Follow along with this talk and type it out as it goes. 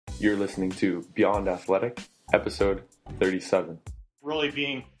You're listening to Beyond Athletic, episode 37. Really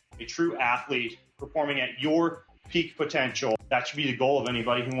being a true athlete, performing at your peak potential. That should be the goal of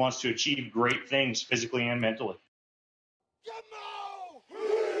anybody who wants to achieve great things physically and mentally.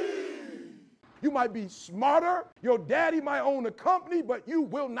 You might be smarter, your daddy might own a company, but you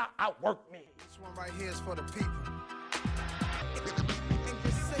will not outwork me. This one right here is for the people.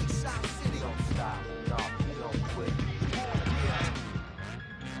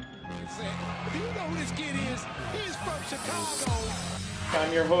 Do you know who this kid is? He's from Chicago.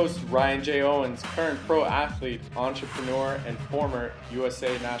 I'm your host, Ryan J. Owens, current pro athlete, entrepreneur, and former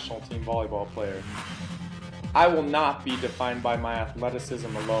USA national team volleyball player. I will not be defined by my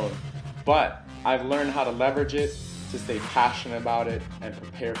athleticism alone, but I've learned how to leverage it to stay passionate about it and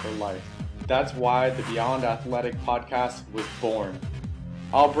prepare for life. That's why the Beyond Athletic podcast was born.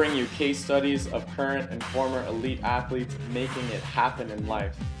 I'll bring you case studies of current and former elite athletes making it happen in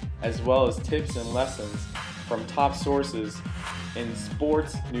life, as well as tips and lessons from top sources in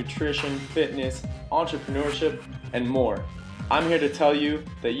sports, nutrition, fitness, entrepreneurship, and more. I'm here to tell you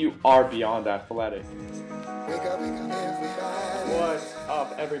that you are beyond athletic. What's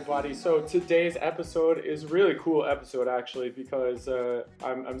up, everybody? So today's episode is a really cool episode, actually, because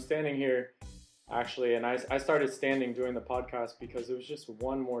I'm standing here, actually, and I started standing during the podcast because it was just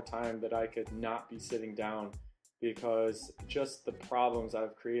one more time that I could not be sitting down, because just the problems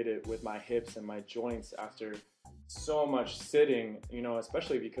I've created with my hips and my joints after so much sitting, you know,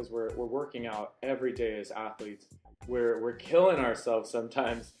 especially because we're working out every day as athletes. We're killing ourselves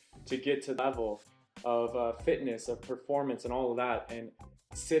sometimes to get to the level of fitness, of performance, and all of that, and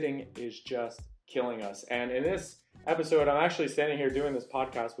sitting is just killing us. And in this episode, I'm actually standing here doing this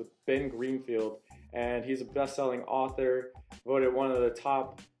podcast with Ben Greenfield, and he's a best-selling author, voted one of the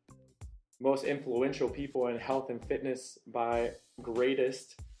top most influential people in health and fitness by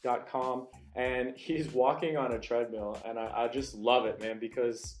Greatest.com, and he's walking on a treadmill, and I just love it, man,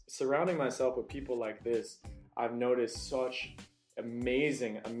 because surrounding myself with people like this, I've noticed such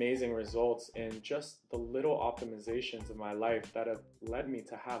amazing results in just the little optimizations of my life that have led me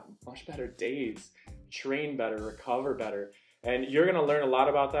to have much better days, train better, recover better. And you're going to learn a lot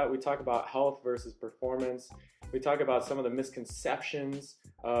about that. We talk about health versus performance. We talk about some of the misconceptions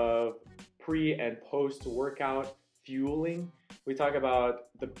of pre and post workout fueling. We talk about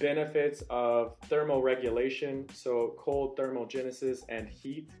the benefits of thermoregulation, so cold thermogenesis and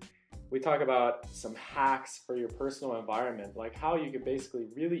heat. We talk about some hacks for your personal environment, like how you can basically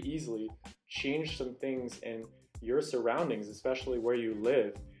really easily change some things in your surroundings, especially where you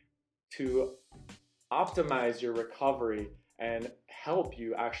live, to optimize your recovery and help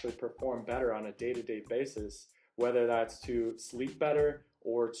you actually perform better on a day-to-day basis, whether that's to sleep better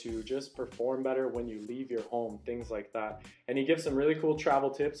or to just perform better when you leave your home, things like that. And he gives some really cool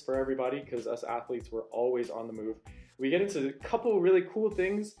travel tips for everybody, because us athletes, we're always on the move. We get into a couple really cool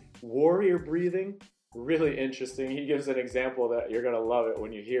things. Warrior breathing, really interesting. He gives an example that you're gonna love it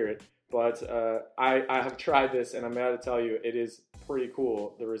when you hear it. But I have tried this, and I'm going to tell you, it is pretty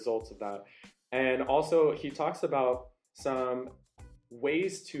cool, the results of that. And also, he talks about some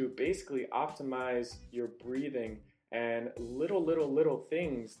ways to basically optimize your breathing and little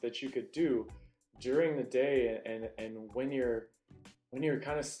things that you could do during the day and when you're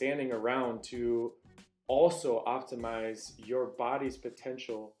kind of standing around, to also optimize your body's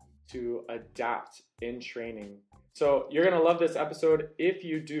potential to adapt in training. So you're going to love this episode. If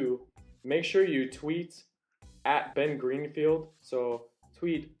you do, make sure you tweet at Ben Greenfield. So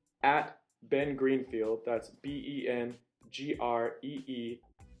tweet at Ben Greenfield. That's BENGREENFIELD.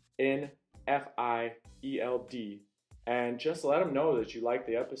 And just let them know that you like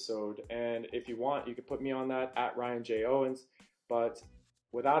the episode. And if you want, you can put me on that at Ryan J. Owens. But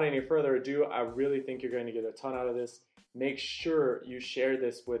without any further ado, I really think you're going to get a ton out of this. Make sure you share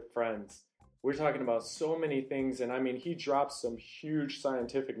this with friends. We're talking about so many things, and I mean, he drops some huge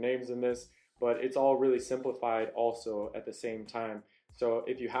scientific names in this, but it's all really simplified also at the same time. So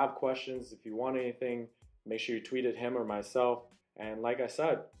if you have questions, if you want anything, make sure you tweet at him or myself. And like I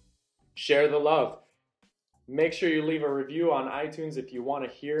said, share the love. Make sure you leave a review on iTunes if you want to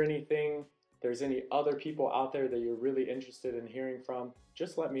hear anything. If there's any other people out there that you're really interested in hearing from,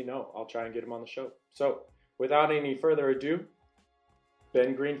 just let me know. I'll try and get them on the show. So without any further ado,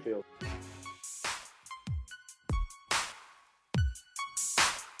 Ben Greenfield.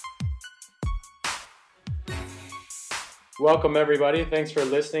 Welcome everybody. Thanks for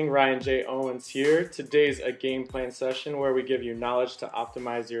listening. Ryan J. Owens here. Today's a game plan session where we give you knowledge to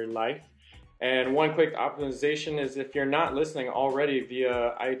optimize your life. And one quick optimization is, if you're not listening already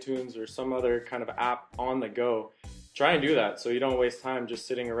via iTunes or some other kind of app on the go, try and do that so you don't waste time just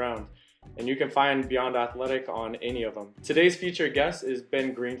sitting around. And you can find Beyond Athletic on any of them. Today's featured guest is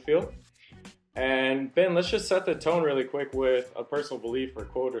Ben Greenfield. And Ben, let's just set the tone really quick with a personal belief or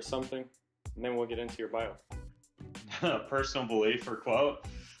quote or something, and then we'll get into your bio. Personal belief or quote?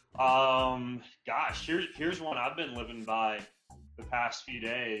 Gosh, here's one I've been living by the past few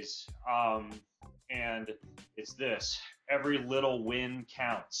days. And it's this: every little win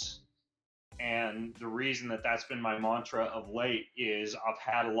counts. And the reason that that's been my mantra of late is I've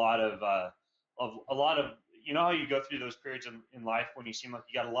had a lot of you know how you go through those periods in life when you seem like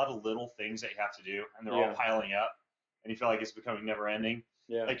you got a lot of little things that you have to do and they're all piling up and you feel like it's becoming never ending.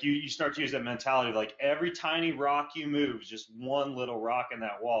 Yeah. Like you start to use that mentality of like every tiny rock you move is just one little rock in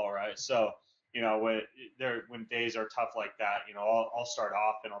that wall, right? So, you know, when days are tough like that, you know, I'll start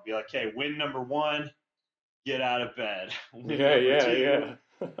off and I'll be like, hey, win number 1, get out of bed. Win number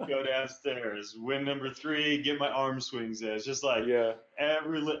 2, go downstairs. Win number 3, get my arm swings in. It's just like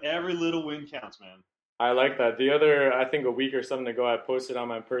every little win counts, man. I like that. I think a week or something ago, I posted on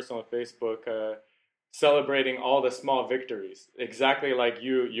my personal Facebook celebrating all the small victories, exactly like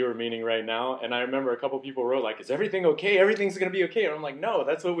you're meaning right now. And I remember a couple people wrote like, is everything okay? Everything's going to be okay. And I'm like, no,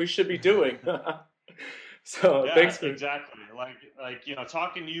 that's what we should be doing. So thanks for... Exactly. Like, you know,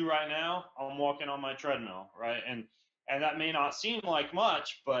 talking to you right now, I'm walking on my treadmill, right? And that may not seem like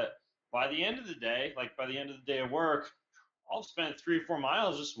much, but by the end of the day, of work, I'll spend 3 or 4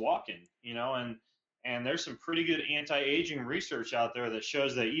 miles just walking, you know, and there's some pretty good anti-aging research out there that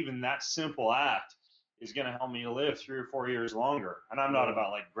shows that even that simple act is going to help me to live 3 or 4 years longer. And I'm not about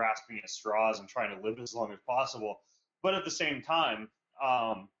like grasping at straws and trying to live as long as possible. But at the same time,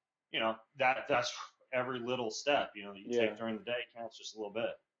 you know, that's every little step, you know, that you take during the day counts just a little bit.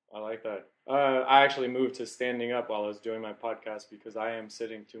 I like that. I actually moved to standing up while I was doing my podcast because I am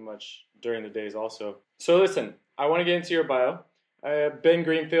sitting too much during the days also. So listen, I want to get into your bio. Ben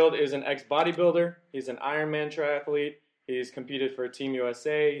Greenfield is an ex-bodybuilder. He's an Ironman triathlete. He's competed for Team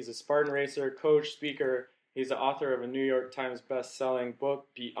USA. He's a Spartan racer, coach, speaker. He's the author of a New York Times best-selling book,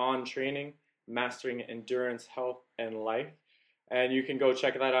 Beyond Training, Mastering Endurance, Health, and Life. And you can go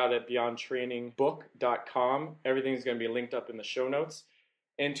check that out at beyondtrainingbook.com. Everything's going to be linked up in the show notes.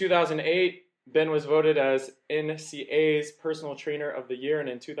 In 2008, Ben was voted as NCAA's Personal Trainer of the Year, and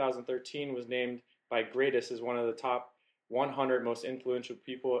in 2013 was named by Greatist as one of the top 100 most influential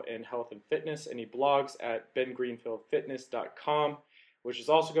people in health and fitness, and he blogs at bengreenfieldfitness.com, which is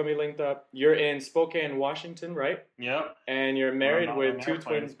also going to be linked up. You're in Spokane, Washington, right? Yep. And you're married with 2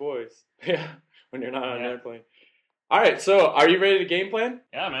 twins boys. Yeah, when you're not on an airplane. All right, so are you ready to game plan?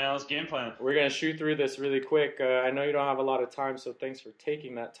 Yeah, man, let's game plan. We're going to shoot through this really quick. I know you don't have a lot of time, so thanks for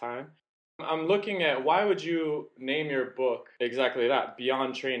taking that time. I'm looking at why would you name your book exactly that,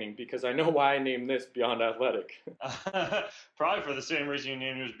 Beyond Training? Because I know why I named this Beyond Athletic. Probably for the same reason you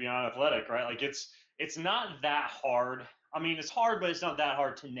named it was Beyond Athletic, right? Like it's not that hard. I mean, it's hard, but it's not that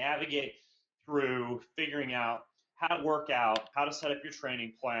hard to navigate through figuring out how to work out, how to set up your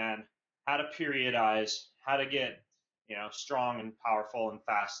training plan, how to periodize, how to get, you know, strong and powerful and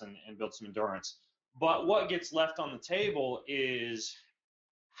fast and build some endurance. But what gets left on the table is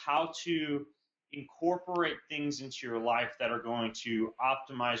how to incorporate things into your life that are going to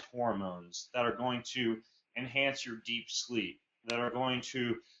optimize hormones, that are going to enhance your deep sleep, that are going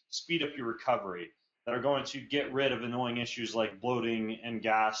to speed up your recovery, that are going to get rid of annoying issues like bloating and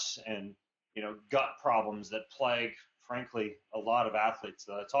gas and, you know, gut problems that plague, frankly, a lot of athletes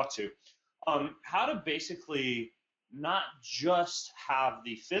that I talk to. How to basically not just have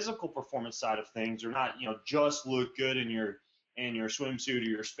the physical performance side of things, or not, you know, just look good in your swimsuit or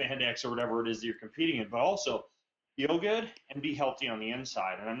your spandex or whatever it is that you're competing in, but also feel good and be healthy on the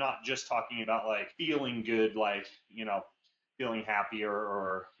inside. And I'm not just talking about like feeling good, like, you know, feeling happy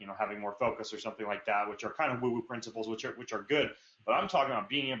or you know, having more focus or something like that, which are kind of woo-woo principles, which are good. But I'm talking about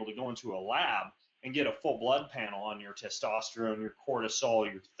being able to go into a lab and get a full blood panel on your testosterone, your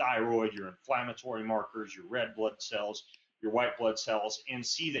cortisol, your thyroid, your inflammatory markers, your red blood cells, your white blood cells, and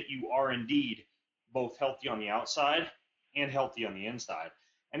see that you are indeed both healthy on the outside and healthy on the inside.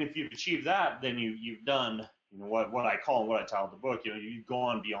 And if you've achieved that, then you've done, you know, what I call and what I titled the book, you know, you've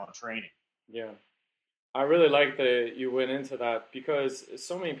gone beyond training. Yeah. I really like that you went into that, because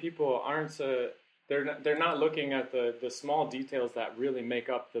so many people aren't, they're not looking at the small details that really make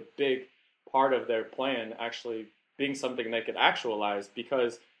up the big part of their plan actually being something they could actualize,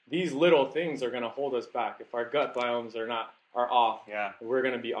 because these little things are going to hold us back. If our gut biomes are off, we're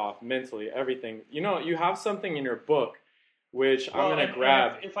going to be off mentally, everything. You know, you have something in your book which I'm going to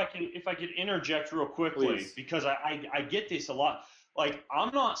grab. If I could interject real quickly, please. Because I get this a lot. Like,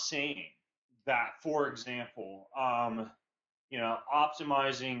 I'm not saying that, for example,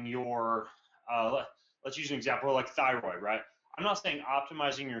 optimizing your, let's use an example like thyroid, right? I'm not saying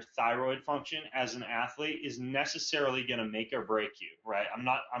optimizing your thyroid function as an athlete is necessarily going to make or break you, right? I'm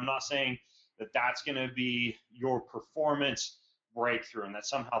not saying that that's going to be your performance breakthrough and that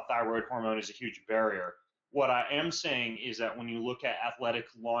somehow thyroid hormone is a huge barrier. What I am saying is that when you look at athletic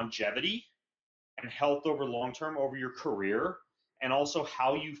longevity and health over long term over your career, and also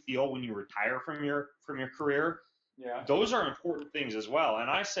how you feel when you retire from your career, Yeah. those are important things as well. And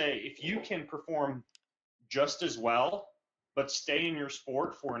I say if you can perform just as well, but stay in your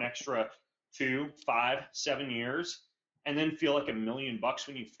sport for an extra 2, 5, 7 years, and then feel like $1,000,000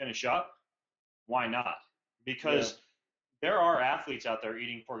 when you finish up, why not? Because there are athletes out there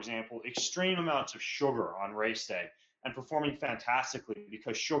eating, for example, extreme amounts of sugar on race day and performing fantastically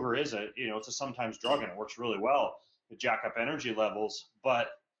because sugar is it's a sometimes drug and it works really well to jack up energy levels. But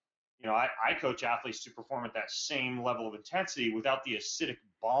I coach athletes to perform at that same level of intensity without the acidic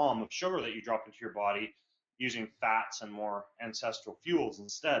bomb of sugar that you drop into your body, using fats and more ancestral fuels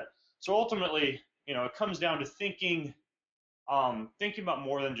instead. So ultimately, it comes down to thinking about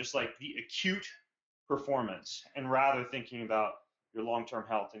more than just like the acute performance and rather thinking about your long-term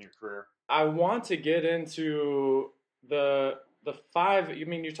health in your career. I want to get into the 5. I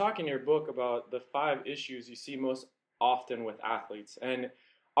mean, you talk in your book about the 5 issues you see most often with athletes, and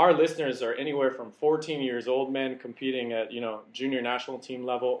our listeners are anywhere from 14 years old men competing at junior national team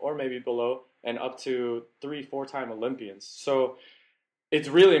level or maybe below, and up to 3-4-time Olympians. So it's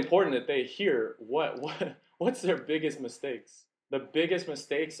really important that they hear what's their biggest mistakes. The biggest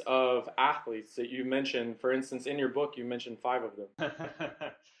mistakes of athletes that you mentioned, for instance, in your book, you mentioned 5 of them.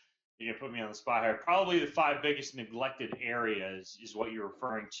 You can put me on the spot here. Probably the 5 biggest neglected areas is what you're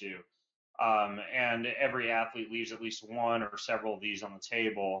referring to. And every athlete leaves at least one or several of these on the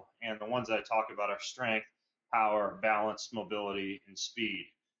table. And the ones that I talk about are strength, power, balance, mobility, and speed.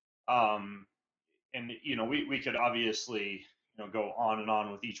 And we could obviously go on and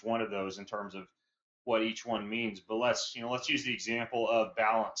on with each one of those in terms of what each one means. But let's use the example of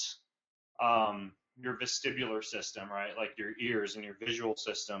balance. Your vestibular system, right? Like your ears and your visual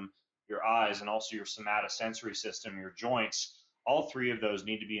system, your eyes, and also your somatosensory system, your joints. All 3 of those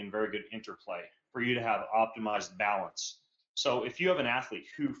need to be in very good interplay for you to have optimized balance. So if you have an athlete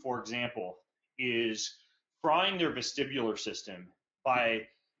who, for example, is frying their vestibular system by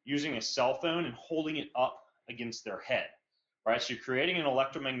using a cell phone and holding it up against their head, right? So you're creating an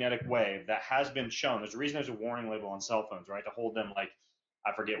electromagnetic wave that has been shown. There's a reason there's a warning label on cell phones, right? To hold them like,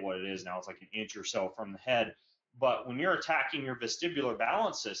 I forget what it is now. It's like an inch or so from the head. But when you're attacking your vestibular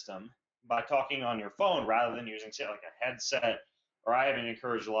balance system by talking on your phone rather than using, say, like a headset, or I haven't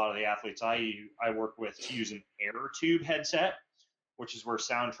encouraged a lot of the athletes I work with to use an air tube headset, which is where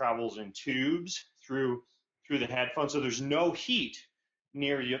sound travels in tubes through the headphone. So there's no heat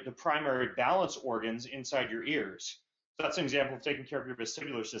near the primary balance organs inside your ears. So that's an example of taking care of your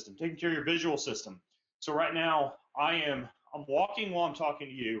vestibular system, taking care of your visual system. So right now I'm walking while I'm talking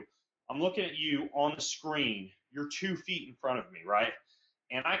to you. I'm looking at you on the screen. You're 2 feet in front of me, right?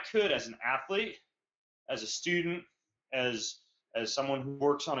 And I could, as an athlete, as a student, as someone who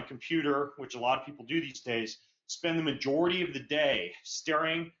works on a computer, which a lot of people do these days, spend the majority of the day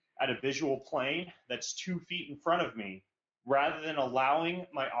staring at a visual plane that's 2 feet in front of me, rather than allowing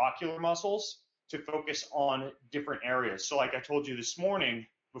my ocular muscles to focus on different areas. So like I told you this morning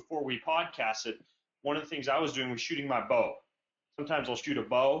before we podcasted, one of the things I was doing was shooting my bow. Sometimes I'll shoot a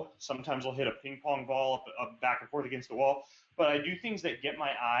bow. Sometimes I'll hit a ping pong ball up back and forth against the wall. But I do things that get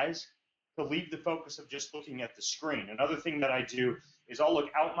my eyes to leave the focus of just looking at the screen. Another thing that I do is I'll look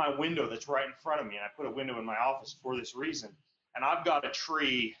out my window that's right in front of me, and I put a window in my office for this reason. And I've got a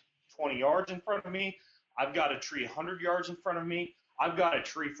tree 20 yards in front of me. I've got a tree 100 yards in front of me. I've got a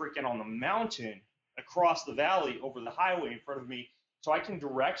tree freaking on the mountain across the valley over the highway in front of me. So I can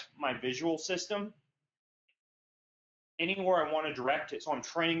direct my visual system anywhere I want to direct it. So I'm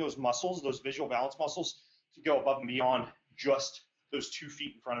training those muscles, those visual balance muscles, to go above and beyond just those 2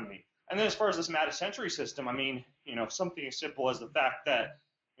 feet in front of me. And then as far as this somatosensory system, I mean, something as simple as the fact that,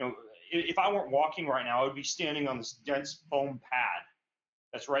 if I weren't walking right now, I would be standing on this dense foam pad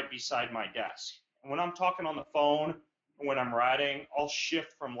that's right beside my desk. And when I'm talking on the phone, when I'm riding, I'll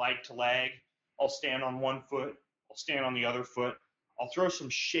shift from leg to leg. I'll stand on one foot. I'll stand on the other foot. I'll throw some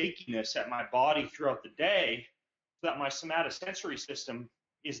shakiness at my body throughout the day so that my somatosensory system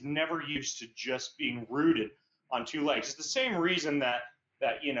is never used to just being rooted on 2 legs. It's the same reason that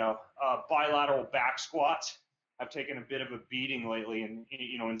bilateral back squats have taken a bit of a beating lately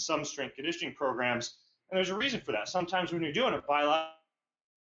in some strength conditioning programs. And there's a reason for that. Sometimes when you're doing a bilateral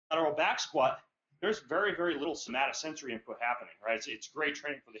lateral back squat, there's very, very little somatosensory input happening, right? It's great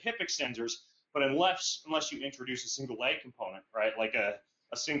training for the hip extensors, but unless you introduce a single leg component, right, like a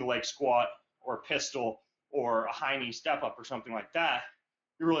single leg squat or a pistol or a high knee step up or something like that,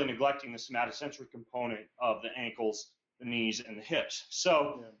 you're really neglecting the somatosensory component of the ankles, the knees, and the hips.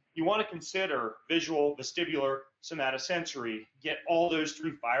 So you want to consider visual, vestibular, somatosensory, get all those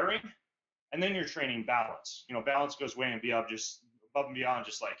three firing, and then you're training balance. Balance goes way and beyond just above and beyond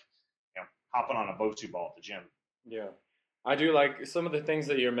just like hopping on a BOSU ball at the gym. Yeah. I do like some of the things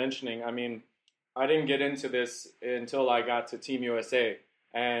that you're mentioning. I mean, I didn't get into this until I got to Team USA.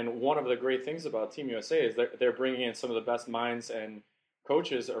 And one of the great things about Team USA is that they're bringing in some of the best minds and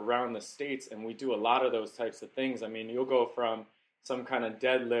coaches around the States, and we do a lot of those types of things. I mean, you'll go from some kind of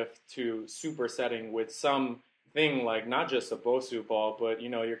deadlift to supersetting with something like not just a BOSU ball, but,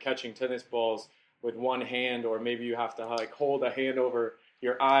 you're catching tennis balls with one hand, or maybe you have to hold a hand over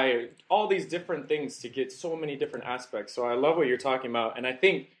your eye, all these different things to get so many different aspects. So I love what you're talking about. And I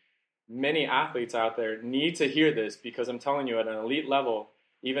think many athletes out there need to hear this, because I'm telling you, at an elite level,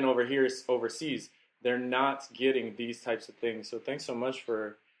 even over here overseas, they're not getting these types of things. So thanks so much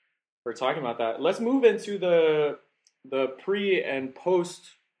for talking about that. Let's move into the pre and post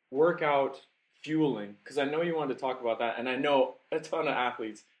workout fueling, because I know you wanted to talk about that, and I know a ton of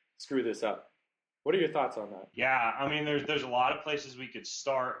athletes screw this up. What are your thoughts on that? Yeah, I mean, there's a lot of places we could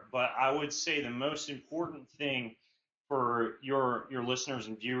start, but I would say the most important thing for your listeners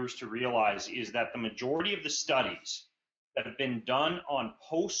and viewers to realize is that the majority of the studies that have been done on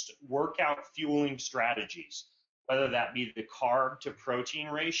post-workout fueling strategies, whether that be the carb to protein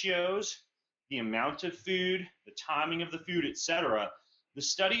ratios, the amount of food, the timing of the food, etc., the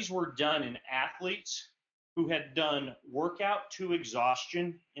studies were done in athletes who had done workout to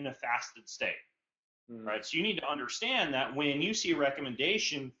exhaustion in a fasted state. Right, so you need to understand that when you see a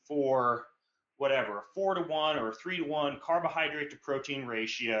recommendation for whatever, a 4-to-1 or a 3-to-1 carbohydrate to protein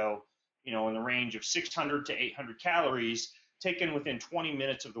ratio, in the range of 600 to 800 calories taken within 20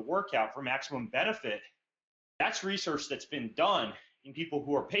 minutes of the workout for maximum benefit, that's research that's been done in people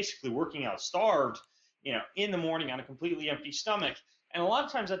who are basically working out starved, in the morning on a completely empty stomach. And a lot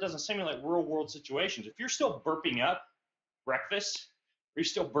of times that doesn't simulate real world situations. If you're still burping up breakfast, or you're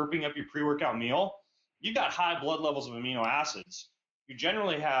still burping up your pre-workout meal, you've got high blood levels of amino acids. You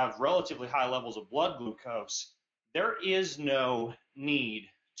generally have relatively high levels of blood glucose. There is no need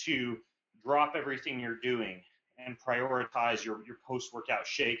to drop everything you're doing and prioritize your post-workout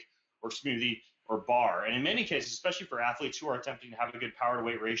shake or smoothie or bar. And in many cases, especially for athletes who are attempting to have a good power to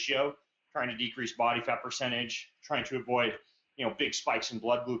weight ratio, trying to decrease body fat percentage, trying to avoid, big spikes in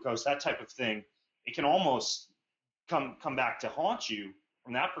blood glucose, that type of thing, it can almost come back to haunt you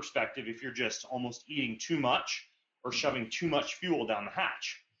from that perspective if you're just almost eating too much or shoving too much fuel down the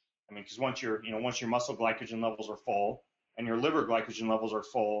hatch. I mean, because once your muscle glycogen levels are full and your liver glycogen levels are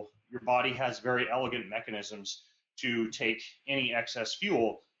full, your body has very elegant mechanisms to take any excess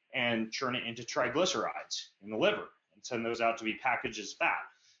fuel and churn it into triglycerides in the liver and send those out to be packaged as fat.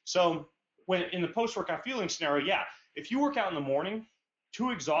 So when in the post-workout fueling scenario, if you work out in the morning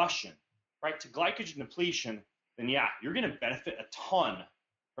to exhaustion, right, to glycogen depletion, then you're going to benefit a ton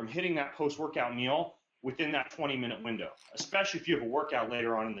from hitting that post-workout meal within that 20-minute window, especially if you have a workout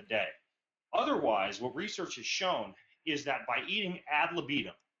later on in the day. Otherwise, what research has shown is that by eating ad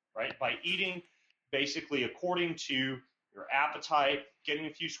libitum, right, by eating basically according to your appetite, getting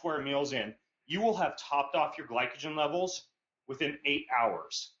a few square meals in, you will have topped off your glycogen levels within 8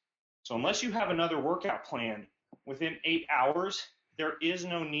 hours. So unless you have another workout planned within 8 hours, there is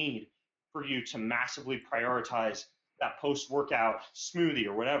no need for you to massively prioritize that post-workout smoothie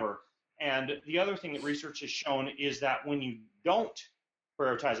or whatever. And the other thing that research has shown is that when you don't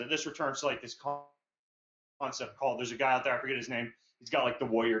prioritize it, this returns to like this concept called, there's a guy out there, I forget his name, he's got like the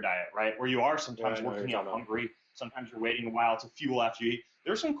warrior diet, right? Where you are sometimes working out hungry, sometimes you're waiting a while to fuel after you eat.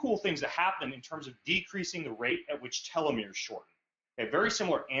 There's some cool things that happen in terms of decreasing the rate at which telomeres shorten. A very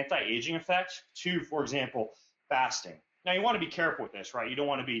similar anti-aging effect to, for example, fasting. Now you want to be careful with this, right? You don't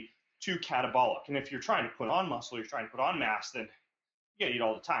want to be too catabolic. And if you're trying to put on muscle, you're trying to put on mass, then you gotta eat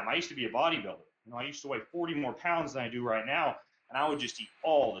all the time. I used to be a bodybuilder. I used to weigh 40 more pounds than I do right now, and I would just eat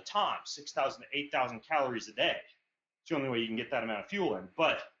all the time, 6,000 to 8,000 calories a day. It's the only way you can get that amount of fuel in.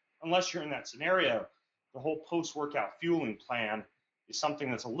 But unless you're in that scenario, the whole post-workout fueling plan is something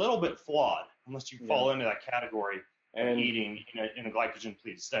that's a little bit flawed, unless you fall into that category and eating in a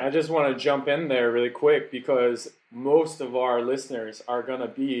glycogen-depleted state. I just want to jump in there really quick because most of our listeners are going to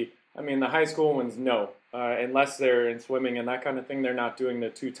be, the high school ones, no. Unless they're in swimming and that kind of thing, they're not doing the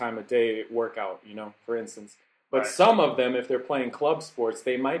 2 times a day workout, for instance. But Right. some of them, if they're playing club sports,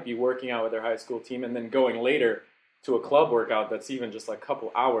 they might be working out with their high school team and then going later to a club workout that's even just like a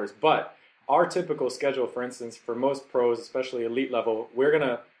couple hours. But our typical schedule, for instance, for most pros, especially elite level, we're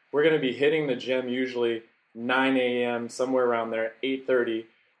gonna be hitting the gym usually 9 a.m. somewhere around there, 8:30.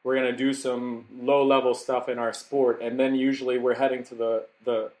 We're gonna do some low level stuff in our sport, and then usually we're heading to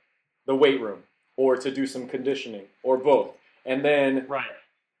the weight room or to do some conditioning or both. And then Right.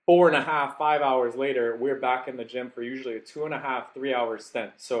 4.5, 5 hours later, we're back in the gym for usually a 2.5, 3 hour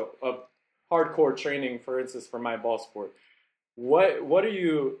stint. So of hardcore training, for instance, for my ball sport. What are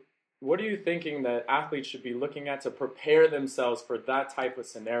you thinking that athletes should be looking at to prepare themselves for that type of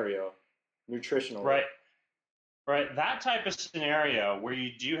scenario, nutritionally? Right. Right. That type of scenario where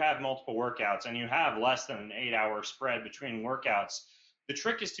you do have multiple workouts and you have less than an 8-hour spread between workouts, the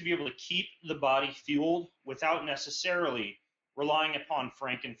trick is to be able to keep the body fueled without necessarily relying upon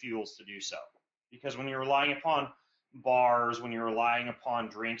Franken fuels to do so. Because when you're relying upon bars, when you're relying upon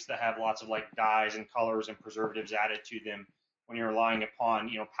drinks that have lots of like dyes and colors and preservatives added to them, when you're relying upon,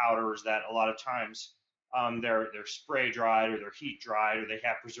 powders that a lot of times they're spray dried or they're heat dried or they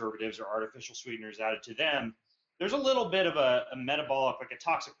have preservatives or artificial sweeteners added to them, there's a little bit of a metabolic, like a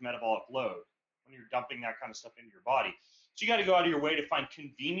toxic metabolic load when you're dumping that kind of stuff into your body. So you got to go out of your way to find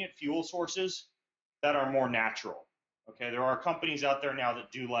convenient fuel sources that are more natural. Okay, there are companies out there now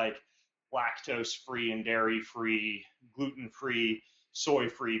that do like lactose-free and dairy-free, gluten-free,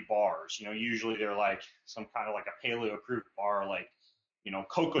 soy-free bars. Usually they're like some kind of like a paleo-approved bar, like,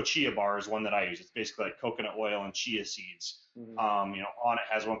 Cocoa Chia bar is one that I use. It's basically like coconut oil and chia seeds. Mhm. On it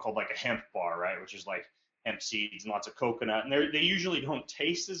has one called like a hemp bar, right, which is like hemp seeds and lots of coconut. And they usually don't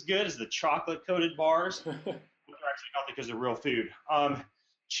taste as good as the chocolate-coated bars, but they're actually healthy because they're real food.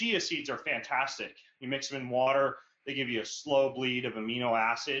 Chia seeds are fantastic. You mix them in water. They give you a slow bleed of amino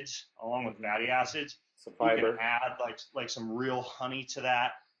acids along with fatty acids. Some You fiber. can add like some real honey to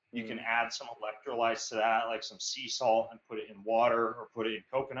that. You can add some electrolytes to that, like some sea salt, and put it in water or put it in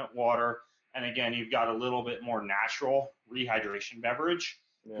coconut water. And again, you've got a little bit more natural rehydration beverage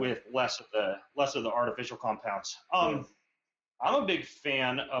with less of the artificial compounds. I'm a big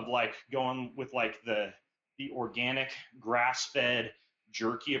fan of like going with like the organic grass-fed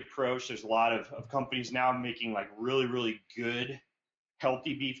jerky approach. There's a lot of companies now making like really, really good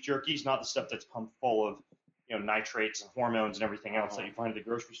healthy beef jerkies, not the stuff that's pumped full of nitrates and hormones and everything else that you find at the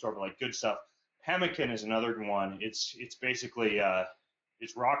grocery store, but like good stuff. Pemmican is another one. It's basically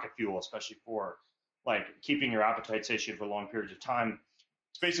it's rocket fuel, especially for like keeping your appetite satiated for long periods of time.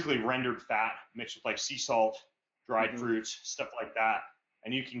 It's basically rendered fat mixed with like sea salt, dried fruits, stuff like that.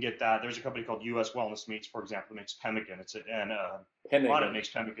 And you can get that. There's a company called U.S. Wellness Meats, for example, that makes pemmican. Onnit makes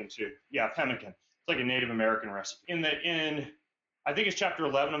pemmican too. Yeah, pemmican. It's like a Native American recipe. I think it's chapter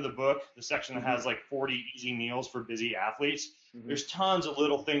 11 of the book, the section that has like 40 easy meals for busy athletes. There's tons of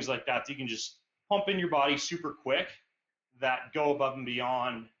little things like that you can just pump in your body super quick that go above and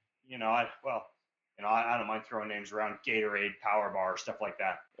beyond. I don't mind throwing names around: Gatorade, Power Bar, stuff like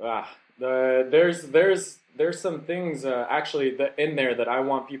that. There's some things actually in there that I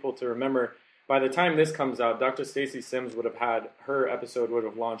want people to remember. By the time this comes out, Dr. Stacy Sims would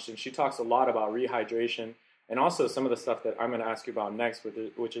have launched, and she talks a lot about rehydration and also some of the stuff that I'm going to ask you about next,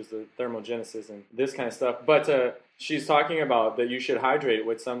 which is the thermogenesis and this kind of stuff. But she's talking about that you should hydrate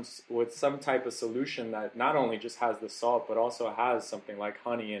with some type of solution that not only just has the salt, but also has something like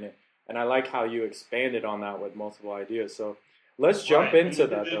honey in it. And I like how you expanded on that with multiple ideas. So let's jump into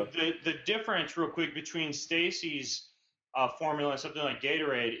that, though. The difference, real quick, between Stacy's formula and something like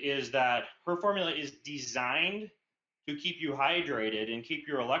Gatorade is that her formula is designed to keep you hydrated and keep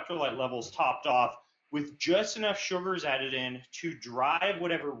your electrolyte levels topped off with just enough sugars added in to drive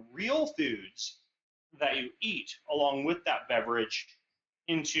whatever real foods that you eat along with that beverage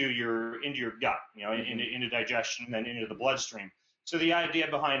into your gut, into digestion and then into the bloodstream. So the idea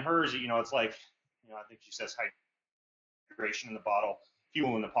behind hers, it's like, I think she says hydration in the bottle,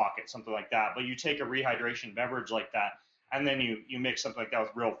 fuel in the pocket, something like that. But you take a rehydration beverage like that, and then you mix something like that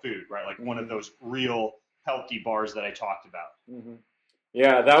with real food, right? Like one of those real healthy bars that I talked about.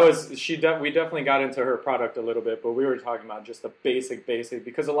 Yeah, that was we definitely got into her product a little bit, but we were talking about just the basic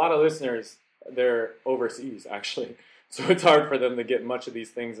because a lot of listeners, they're overseas actually, so it's hard for them to get much of these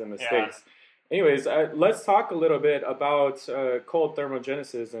things in the States. Anyways, let's talk a little bit about cold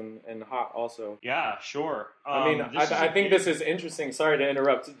thermogenesis and hot also. Yeah, sure. I think this is interesting. Sorry to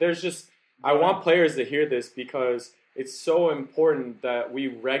interrupt. I want players to hear this because it's so important that we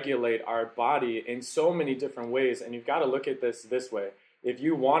regulate our body in so many different ways, and you've got to look at this way. If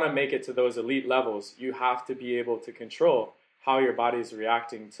you want to make it to those elite levels, you have to be able to control how your body is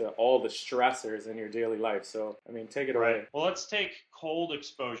reacting to all the stressors in your daily life. So, I mean, take it away. Well, let's take cold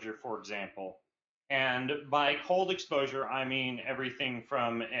exposure, for example. And by cold exposure, I mean everything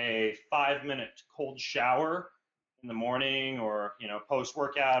from a 5-minute cold shower in the morning or,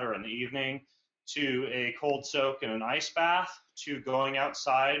 post-workout or in the evening, to a cold soak in an ice bath, to going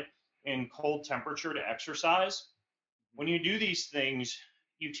outside in cold temperature to exercise. When you do these things,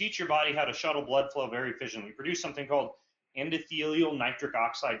 you teach your body how to shuttle blood flow very efficiently. You produce something called endothelial nitric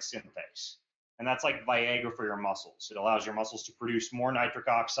oxide synthase. And that's like Viagra for your muscles. It allows your muscles to produce more nitric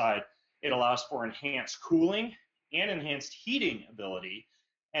oxide. It allows for enhanced cooling and enhanced heating ability.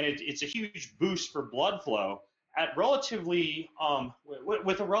 And it's a huge boost for blood flow at relatively,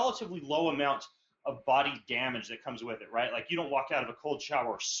 with a relatively low amount of body damage that comes with it, right? Like you don't walk out of a cold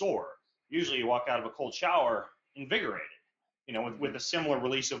shower sore. Usually you walk out of a cold shower invigorated, with a similar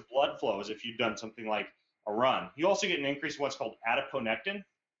release of blood flow as if you'd done something like a run. You also get an increase in what's called adiponectin,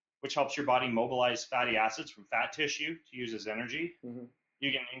 which helps your body mobilize fatty acids from fat tissue to use as energy. Mm-hmm.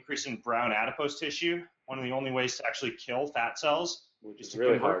 You get an increase in brown adipose tissue. One of the only ways to actually kill fat cells is to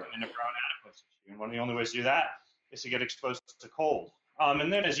really convert hard them into brown adipose tissue. And one of the only ways to do that is to get exposed to cold.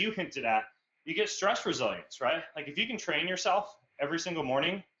 And then, as you hinted at, you get stress resilience, right? Like if you can train yourself every single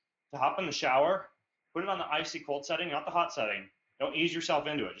morning to hop in the shower, put it on the icy cold setting, not the hot setting. Don't ease yourself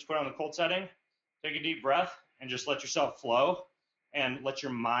into it. Just put it on the cold setting, take a deep breath, and just let yourself flow and let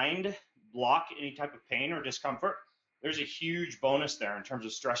your mind block any type of pain or discomfort. There's a huge bonus there in terms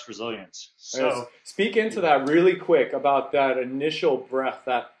of stress resilience. So speak into that really quick about that initial breath,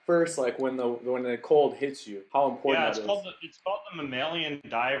 that first, like when the cold hits you, how important it's called the mammalian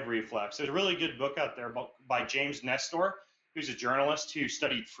dive reflex. There's a really good book out there by James Nestor, who's a journalist who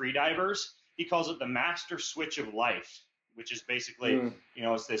studied freedivers. He calls it the master switch of life, which is basically,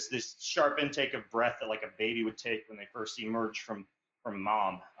 it's this sharp intake of breath that like a baby would take when they first emerge from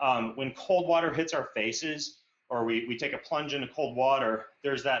mom. When cold water hits our faces, or we take a plunge into cold water,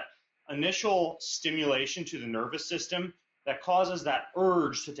 there's that initial stimulation to the nervous system that causes that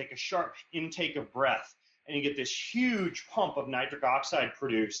urge to take a sharp intake of breath, and you get this huge pump of nitric oxide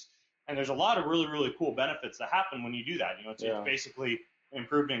produced. And there's a lot of really, really cool benefits that happen when you do that. It's basically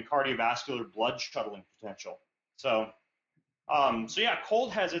improvement in cardiovascular blood shuttling potential. So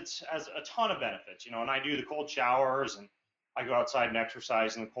cold has a ton of benefits, and I do the cold showers, and I go outside and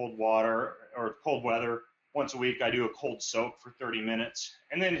exercise in the cold water or cold weather. Once a week, I do a cold soak for 30 minutes.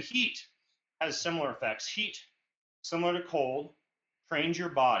 And then heat has similar effects. Heat, similar to cold, trains your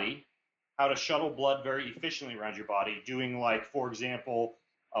body how to shuttle blood very efficiently around your body, doing like, for example,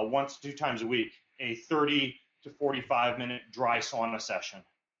 1 to 2 times a week, a 30 to 45-minute dry sauna session.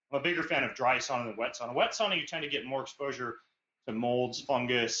 I'm a bigger fan of dry sauna than wet sauna. Wet sauna, you tend to get more exposure to molds,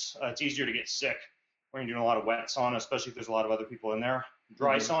 fungus. It's easier to get sick when you're doing a lot of wet sauna, especially if there's a lot of other people in there.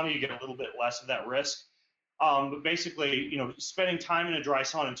 Dry sauna, you get a little bit less of that risk. But basically, spending time in a dry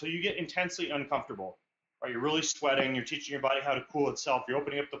sauna until you get intensely uncomfortable, right? You're really sweating. You're teaching your body how to cool itself. You're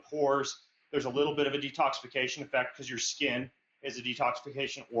opening up the pores. There's a little bit of a detoxification effect because your skin is a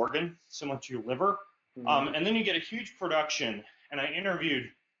detoxification organ, similar to your liver. And then you get a huge production. And I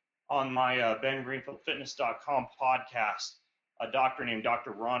interviewed on my BenGreenfieldFitness.com podcast a doctor named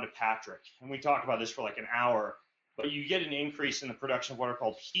Dr. Rhonda Patrick. And we talked about this for like an hour. But you get an increase in the production of what are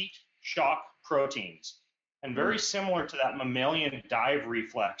called heat shock proteins. And very similar to that mammalian dive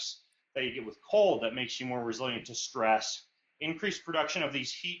reflex that you get with cold that makes you more resilient to stress, increased production of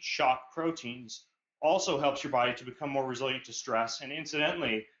these heat shock proteins also helps your body to become more resilient to stress. And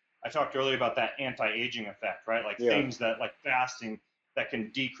incidentally, I talked earlier about that anti-aging effect, right? Like things that, like fasting, that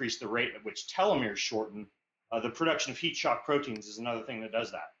can decrease the rate at which telomeres shorten. The production of heat shock proteins is another thing that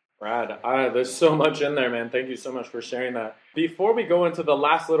does that. Brad, there's so much in there, man. Thank you so much for sharing that. Before we go into the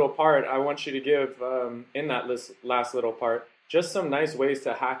last little part, I want you to give, in that last little part, just some nice ways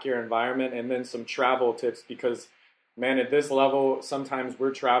to hack your environment and then some travel tips because, man, at this level, sometimes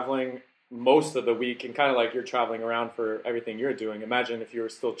we're traveling most of the week and kind of like you're traveling around for everything you're doing. Imagine if you were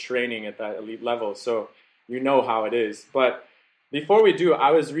still training at that elite level. So you know how it is. But before we do, I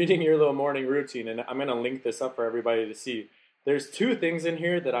was reading your little morning routine, and I'm going to link this up for everybody to see. There's 2 things in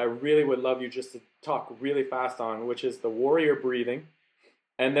here that I really would love you just to talk really fast on, which is the warrior breathing,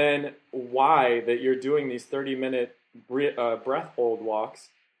 and then why that you're doing these 30-minute breath hold walks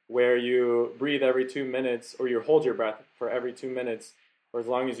where you breathe every 2 minutes, or you hold your breath for every 2 minutes, or as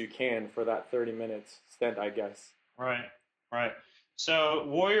long as you can for that 30 minutes stint, I guess. Right. So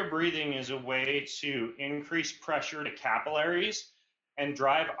warrior breathing is a way to increase pressure to capillaries and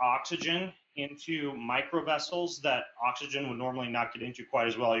drive oxygen into microvessels that oxygen would normally not get into quite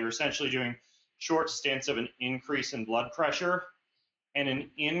as well. You're essentially doing short stints of an increase in blood pressure and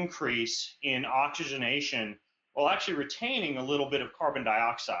an increase in oxygenation while actually retaining a little bit of carbon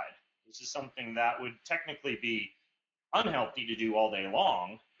dioxide. This is something that would technically be unhealthy to do all day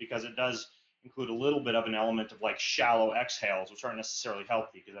long because it does include a little bit of an element of like shallow exhales, which aren't necessarily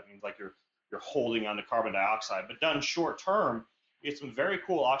healthy because that means like you're holding on to carbon dioxide. But done short term, you get some very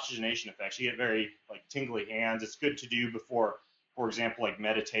cool oxygenation effects. You get very like tingly hands. It's good to do before, for example, like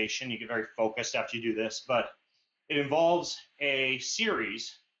meditation. You get very focused after you do this, but it involves a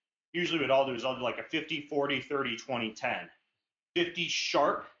series. Usually what I'll do is I'll do like a 50, 40, 30, 20, 10. 50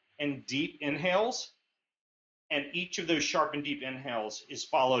 sharp and deep inhales, and each of those sharp and deep inhales is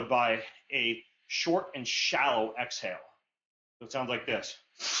followed by a short and shallow exhale. So it sounds like this.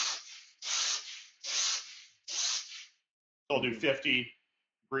 So I'll do 50,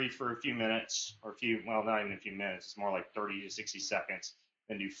 breathe for a few minutes, or not even a few minutes, it's more like 30 to 60 seconds,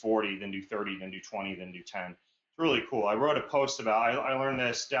 then do 40, then do 30, then do 20, then do 10. It's really cool. I wrote a post about, I learned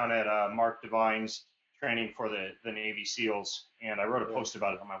this down at Mark Devine's training for the Navy SEALs, and I wrote a post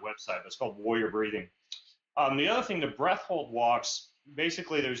about it on my website. It's called Warrior Breathing. The other thing, the breath hold walks,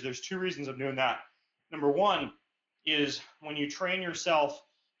 basically there's two reasons of doing that. Number one is when you train yourself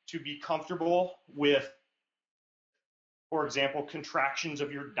to be comfortable with, for example, contractions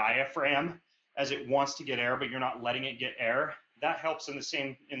of your diaphragm as it wants to get air, but you're not letting it get air. That helps in the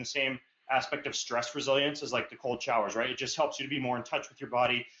same aspect of stress resilience as like the cold showers, right? It just helps you to be more in touch with your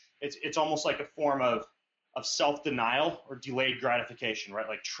body. It's almost like a form of self-denial or delayed gratification, right?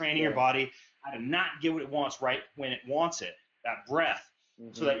 Like training your body how to not get what it wants right when it wants it, that breath,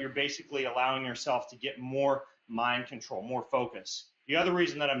 so that you're basically allowing yourself to get more mind control, more focus. The other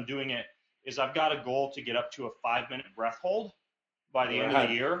reason that I'm doing it is I've got a goal to get up to a 5-minute breath hold by the end of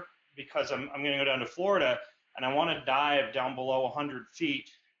the year, because I'm going to go down to Florida and I want to dive down below 100 feet,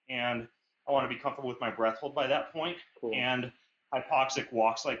 and I want to be comfortable with my breath hold by that point. Cool. And hypoxic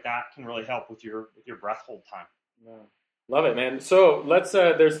walks like that can really help with your breath hold time. Yeah. Love it, man. So let's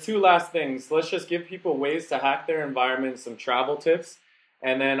there's two last things. Let's just give people ways to hack their environment, some travel tips,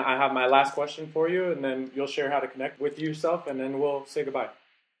 and then I have my last question for you, and then you'll share how to connect with yourself, and then we'll say goodbye.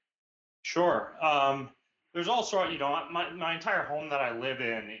 Sure. There's also, my entire home that I live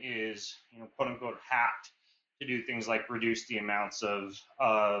in is, quote unquote, hacked to do things like reduce the amounts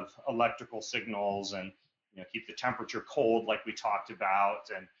of electrical signals and, keep the temperature cold like we talked about,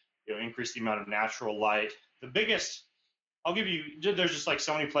 and, increase the amount of natural light. The biggest, there's just like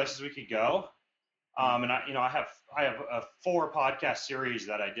so many places we could go. And I have a 4 podcast series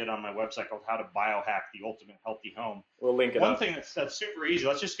that I did on my website called How to Biohack the Ultimate Healthy Home. We'll link it One up. thing that's super easy.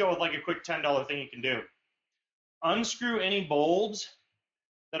 Let's just go with like a quick $10 thing you can do. Unscrew any bulbs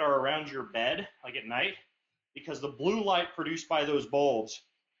that are around your bed, like at night, because the blue light produced by those bulbs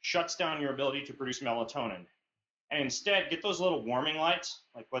shuts down your ability to produce melatonin. And instead, get those little warming lights,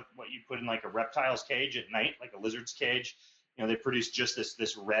 like what you put in like a reptile's cage at night, like a lizard's cage. They produce just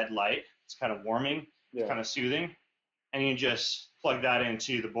this red light. It's kind of warming, kind of soothing. And you just plug that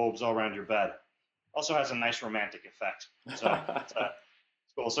into the bulbs all around your bed. Also has a nice romantic effect. So it's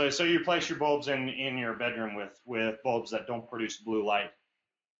cool. So you place your bulbs in your bedroom with bulbs that don't produce blue light.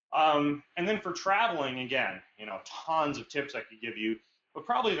 And then for traveling, again, tons of tips I could give you. But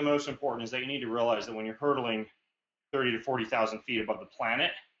probably the most important is that you need to realize that when you're hurtling 30 to 40,000 feet above the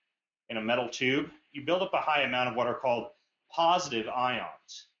planet in a metal tube, you build up a high amount of what are called positive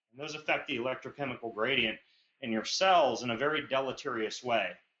ions. And those affect the electrochemical gradient in your cells in a very deleterious way.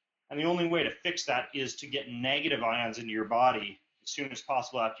 And the only way to fix that is to get negative ions into your body as soon as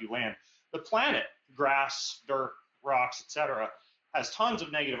possible after you land. The planet, grass, dirt, rocks, etc., has tons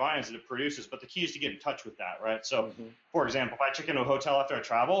of negative ions that it produces, but the key is to get in touch with that, right? So, for example, if I check into a hotel after I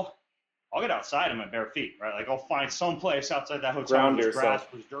travel, I'll get outside in my bare feet, right? Like I'll find some place outside that hotel with grass,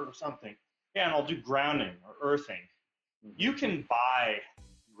 with dirt or something. Yeah, and I'll do grounding or earthing. You can buy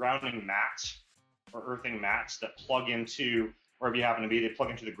grounding mats or earthing mats that plug into wherever you happen to be. They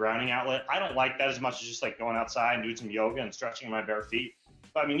plug into the grounding outlet. I don't like that as much as just like going outside and doing some yoga and stretching in my bare feet.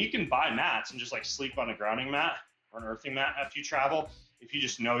 But I mean, you can buy mats and just like sleep on a grounding mat or an earthing mat after you travel. If you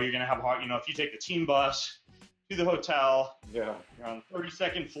just know you're going to have a hard, if you take the team bus to the hotel, you're on the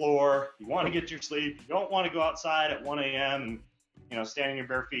 32nd floor, you want to get your sleep, you don't want to go outside at 1 a.m. and, stand in your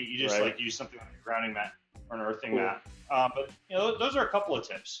bare feet, you just like use something like a grounding mat or an earthing mat. But those are a couple of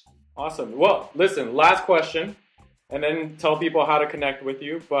tips. Awesome. Well, listen, last question, and then tell people how to connect with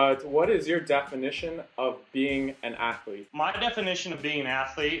you. But what is your definition of being an athlete? My definition of being an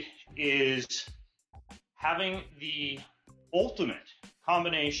athlete is having the ultimate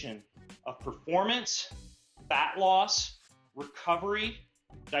combination of performance, fat loss, recovery,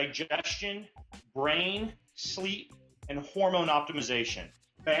 digestion, brain, sleep, and hormone optimization.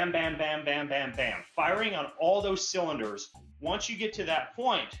 Bam, bam, bam, bam, bam, bam. Firing on all those cylinders. Once you get to that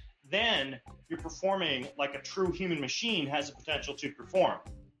point, then you're performing like a true human machine has the potential to perform.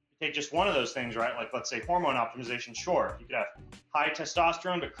 You take just one of those things, right? Like, let's say hormone optimization, sure. You could have high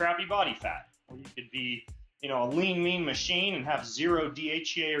testosterone but crappy body fat. Or you could be, a lean, mean machine and have zero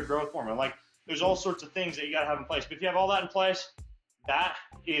DHEA or growth hormone. Like, there's all sorts of things that you got to have in place. But if you have all that in place, that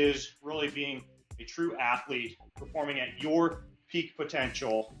is really being a true athlete, performing at your peak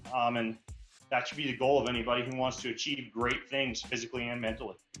potential. And that should be the goal of anybody who wants to achieve great things physically and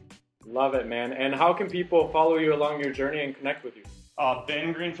mentally. Love it, man. And how can people follow you along your journey and connect with you?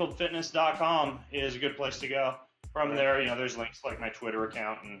 BenGreenfieldFitness.com is a good place to go. From there, there's links like my Twitter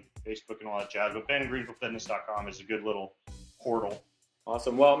account and Facebook and all that jazz. But BenGreenfieldFitness.com is a good little portal.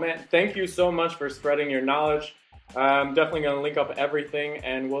 Awesome. Well, man, thank you so much for spreading your knowledge. I'm definitely going to link up everything,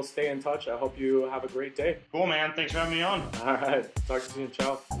 and we'll stay in touch. I hope you have a great day. Cool, man. Thanks for having me on. All right. Talk to you soon.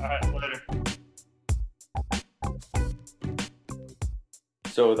 Ciao. All right. Later.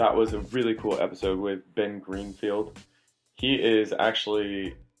 So that was a really cool episode with Ben Greenfield. He is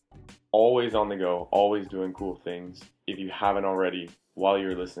actually always on the go, always doing cool things. If you haven't already, while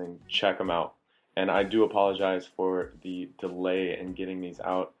you're listening, check him out. And I do apologize for the delay in getting these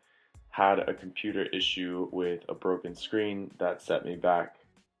out. Had a computer issue with a broken screen that set me back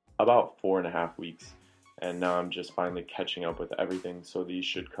about 4.5 weeks. And now I'm just finally catching up with everything. So these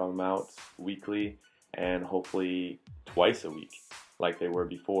should come out weekly and hopefully twice a week like they were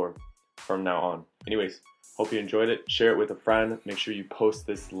before from now on. Anyways, hope you enjoyed it. Share it with a friend. Make sure you post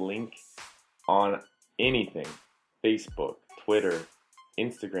this link on anything. Facebook, Twitter,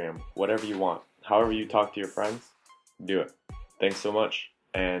 Instagram, whatever you want. However you talk to your friends, do it. Thanks so much,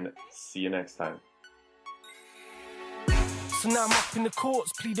 and see you next time. So now I'm up in the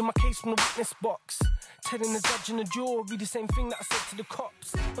courts, pleading my case from the witness box. Telling the judge and the jury the same thing that I said to the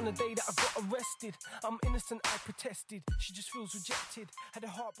cops. On the day that I got arrested, I'm innocent, I protested. She just feels rejected. Had her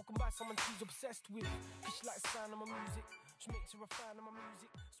heart broken by someone she's obsessed with. Cause she likes the sound of my music. She makes her a fan of my music.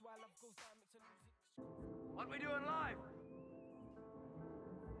 So why love goes down, makes her lose it. What we doing live?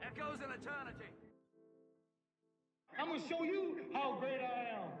 Echoes in eternity. I'm gonna show you how great I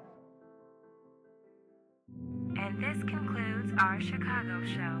am. And this concludes our Chicago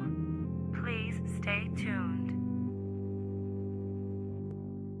show.